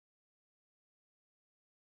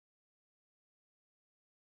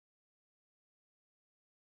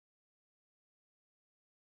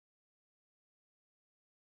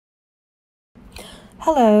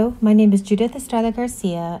Hello, my name is Judith Estrada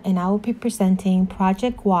Garcia, and I will be presenting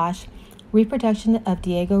Project Gouache, reproduction of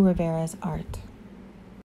Diego Rivera's art.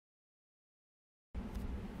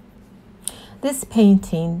 This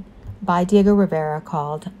painting by Diego Rivera,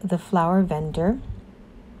 called The Flower Vendor,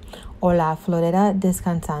 or La Florera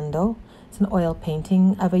Descansando, is an oil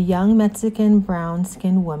painting of a young Mexican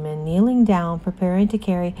brown-skinned woman kneeling down, preparing to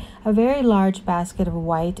carry a very large basket of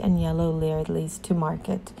white and yellow lilies to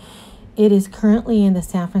market. It is currently in the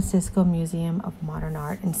San Francisco Museum of Modern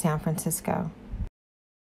Art in San Francisco.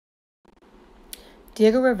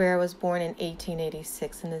 Diego Rivera was born in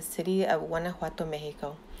 1886 in the city of Guanajuato,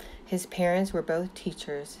 Mexico. His parents were both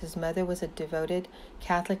teachers. His mother was a devoted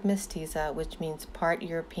Catholic mestiza, which means part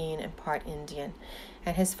European and part Indian,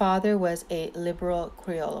 and his father was a liberal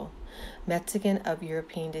Criollo, Mexican of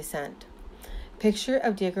European descent. Picture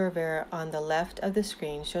of Diego Rivera on the left of the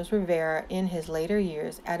screen shows Rivera in his later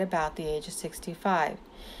years at about the age of 65.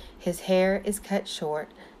 His hair is cut short,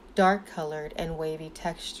 dark-colored, and wavy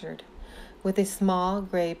textured, with a small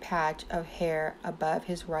gray patch of hair above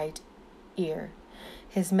his right ear.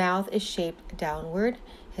 His mouth is shaped downward,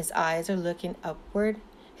 his eyes are looking upward.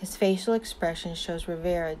 His facial expression shows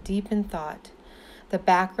Rivera deep in thought. The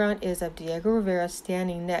background is of Diego Rivera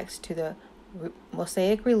standing next to the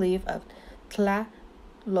mosaic relief of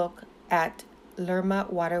Tlaloc at Lerma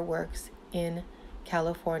Waterworks in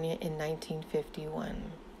California in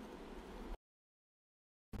 1951.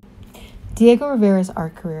 Diego Rivera's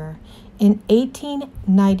art career. In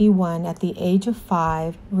 1891, at the age of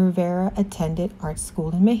 5, Rivera attended art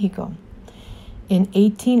school in Mexico. In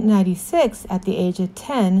 1896, at the age of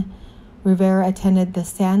 10, Rivera attended the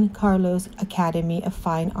San Carlos Academy of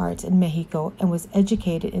Fine Arts in Mexico and was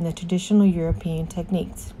educated in the traditional European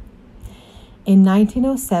techniques. In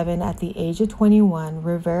 1907, at the age of 21,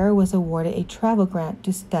 Rivera was awarded a travel grant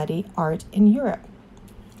to study art in Europe.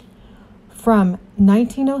 From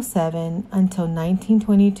 1907 until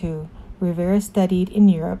 1922, Rivera studied in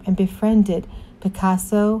Europe and befriended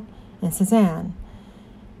Picasso and Cézanne.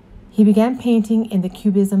 He began painting in the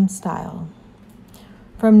Cubism style.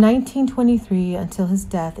 From 1923 until his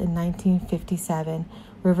death in 1957,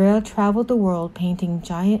 Rivera traveled the world painting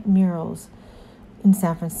giant murals in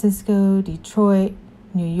San Francisco, Detroit,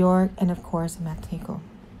 New York, and of course, Mexico.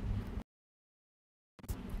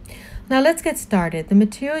 Now let's get started. The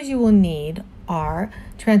materials you will need are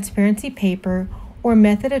transparency paper or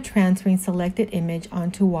method of transferring selected image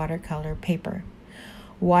onto watercolor paper.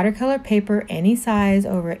 Watercolor paper any size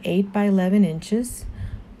over 8 by 11 inches,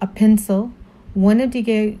 a pencil, one of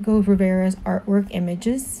Diego Rivera's artwork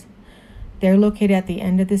images. They're located at the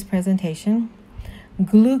end of this presentation.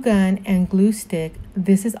 Glue gun and glue stick.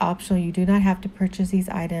 This is optional. You do not have to purchase these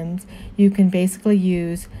items. You can basically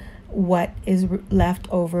use what is left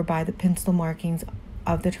over by the pencil markings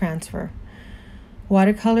of the transfer.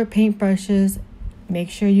 Watercolor paint brushes. Make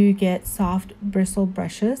sure you get soft bristle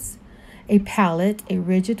brushes. A palette, a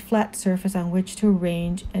rigid flat surface on which to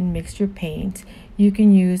arrange and mix your paint. You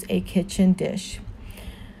can use a kitchen dish.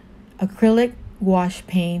 Acrylic gouache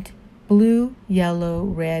paint, blue, yellow,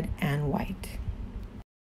 red, and white.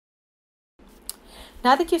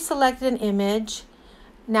 Now that you've selected an image,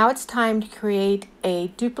 now it's time to create a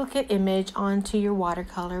duplicate image onto your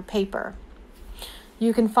watercolor paper.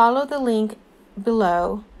 You can follow the link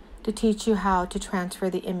below to teach you how to transfer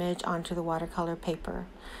the image onto the watercolor paper.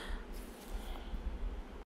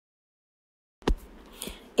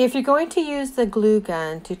 If you're going to use the glue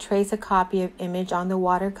gun to trace a copy of image on the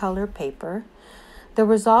watercolor paper, the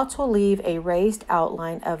results will leave a raised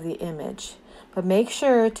outline of the image. But make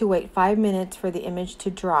sure to wait 5 minutes for the image to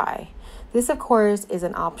dry. This, of course, is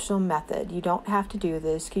an optional method. You don't have to do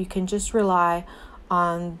this. You can just rely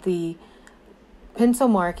on the pencil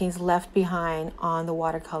markings left behind on the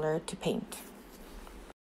watercolor to paint.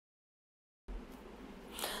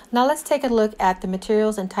 Now let's take a look at the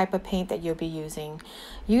materials and type of paint that you'll be using.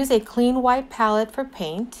 Use a clean white palette for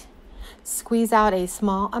paint. Squeeze out a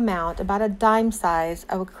small amount, about a dime size,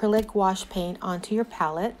 of acrylic gouache paint onto your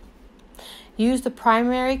palette. Use the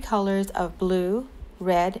primary colors of blue,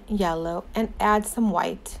 red, yellow, and add some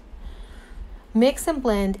white. Mix and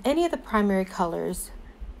blend any of the primary colors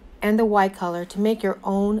and the white color to make your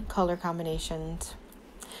own color combinations.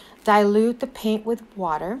 Dilute the paint with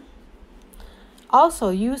water. Also,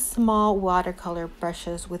 use small watercolor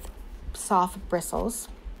brushes with soft bristles.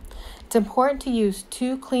 It's important to use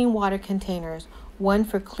 2 clean water containers, one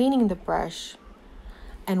for cleaning the brush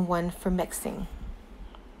and one for mixing.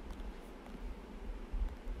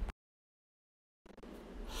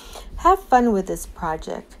 Have fun with this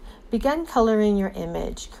project. Begin coloring your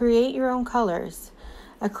image. Create your own colors.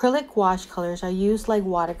 Acrylic wash colors are used like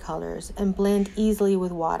watercolors and blend easily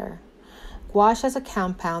with water. Gouache has a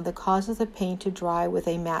compound that causes the paint to dry with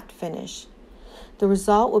a matte finish. The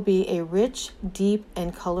result will be a rich, deep,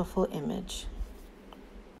 and colorful image.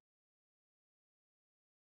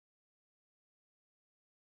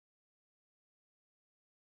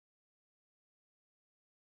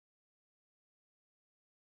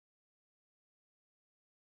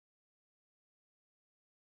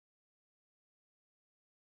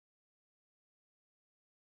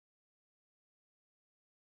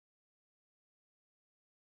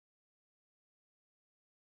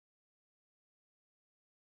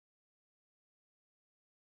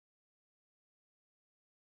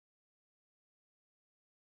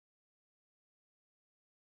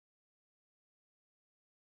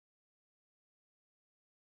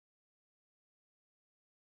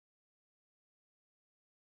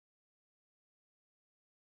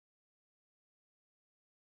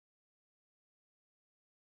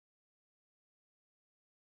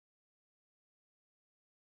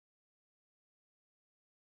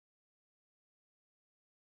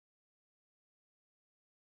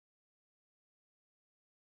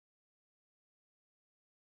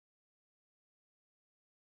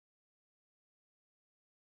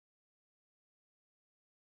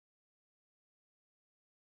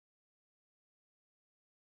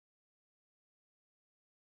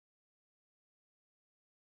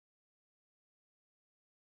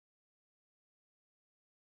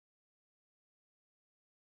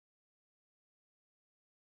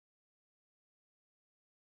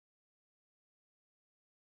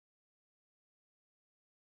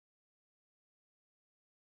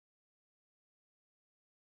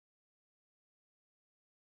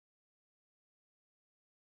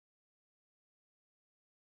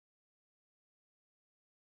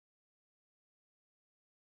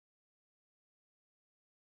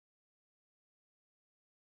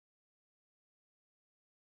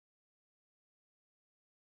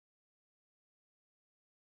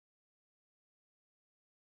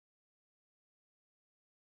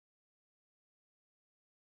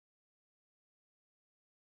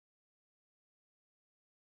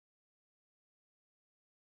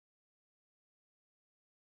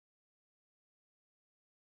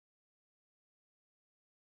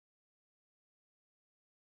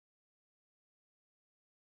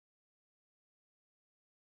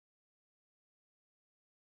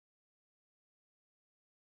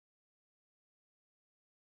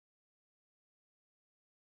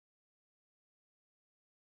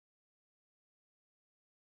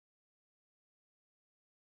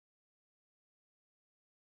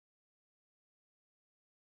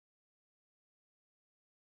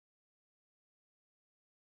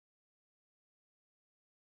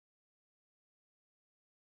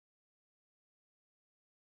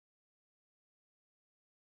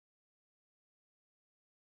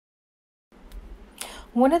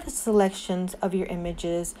 One of the selections of your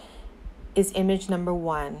images is image number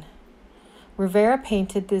 1. Rivera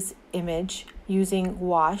painted this image using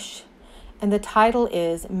gouache, and the title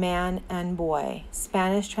is Man and Boy,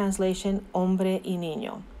 Spanish translation, Hombre y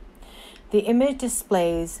Niño. The image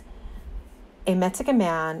displays a Mexican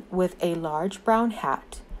man with a large brown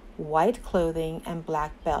hat, white clothing, and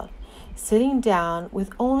black belt, sitting down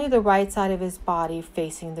with only the right side of his body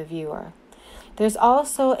facing the viewer. There's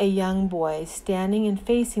also a young boy standing and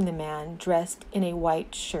facing the man dressed in a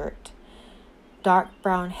white shirt, dark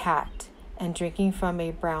brown hat, and drinking from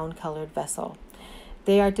a brown-colored vessel.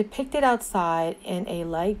 They are depicted outside in a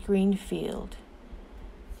light green field.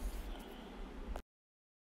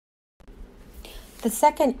 The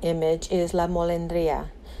second image is La Molendría.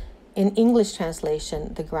 In English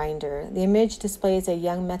translation, the grinder. The image displays a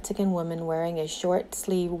young Mexican woman wearing a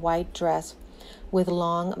short-sleeved white dress with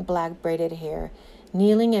long black braided hair,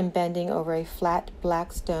 kneeling and bending over a flat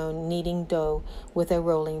black stone, kneading dough with a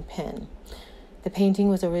rolling pin. The painting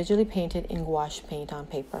was originally painted in gouache paint on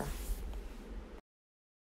paper.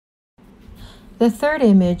 The third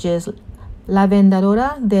image is La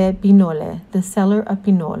Vendedora de Pinole, the seller of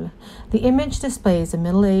pinole. The image displays a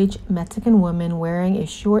middle-aged Mexican woman wearing a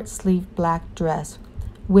short-sleeved black dress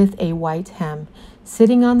with a white hem,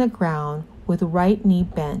 sitting on the ground with right knee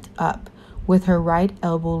bent up, with her right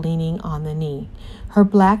elbow leaning on the knee. Her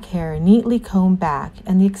black hair neatly combed back,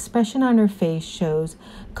 and the expression on her face shows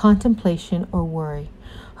contemplation or worry.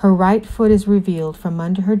 Her right foot is revealed from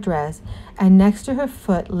under her dress, and next to her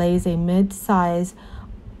foot lays a mid-size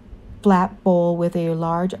flat bowl with a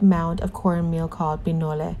large amount of cornmeal called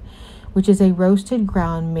pinole, which is a roasted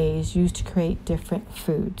ground maize used to create different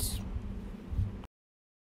foods.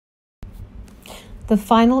 The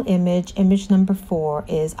final image, image number 4,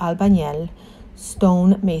 is albañil,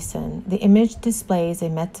 stone mason. The image displays a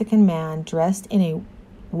Mexican man dressed in a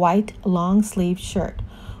white long-sleeved shirt,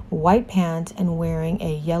 white pants, and wearing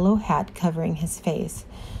a yellow hat covering his face.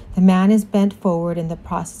 The man is bent forward in the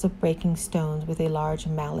process of breaking stones with a large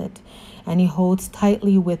mallet, and he holds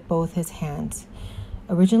tightly with both his hands.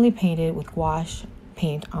 Originally painted with gouache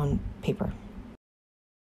paint on paper.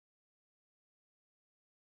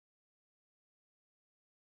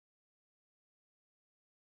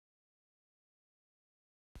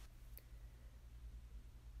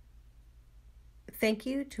 Thank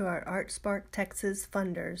you to our ArtSpark Texas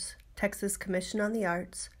funders, Texas Commission on the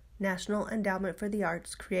Arts, National Endowment for the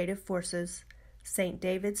Arts Creative Forces, St.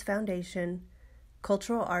 David's Foundation,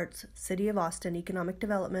 Cultural Arts City of Austin Economic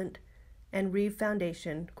Development, and Reeve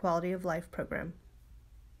Foundation Quality of Life Program.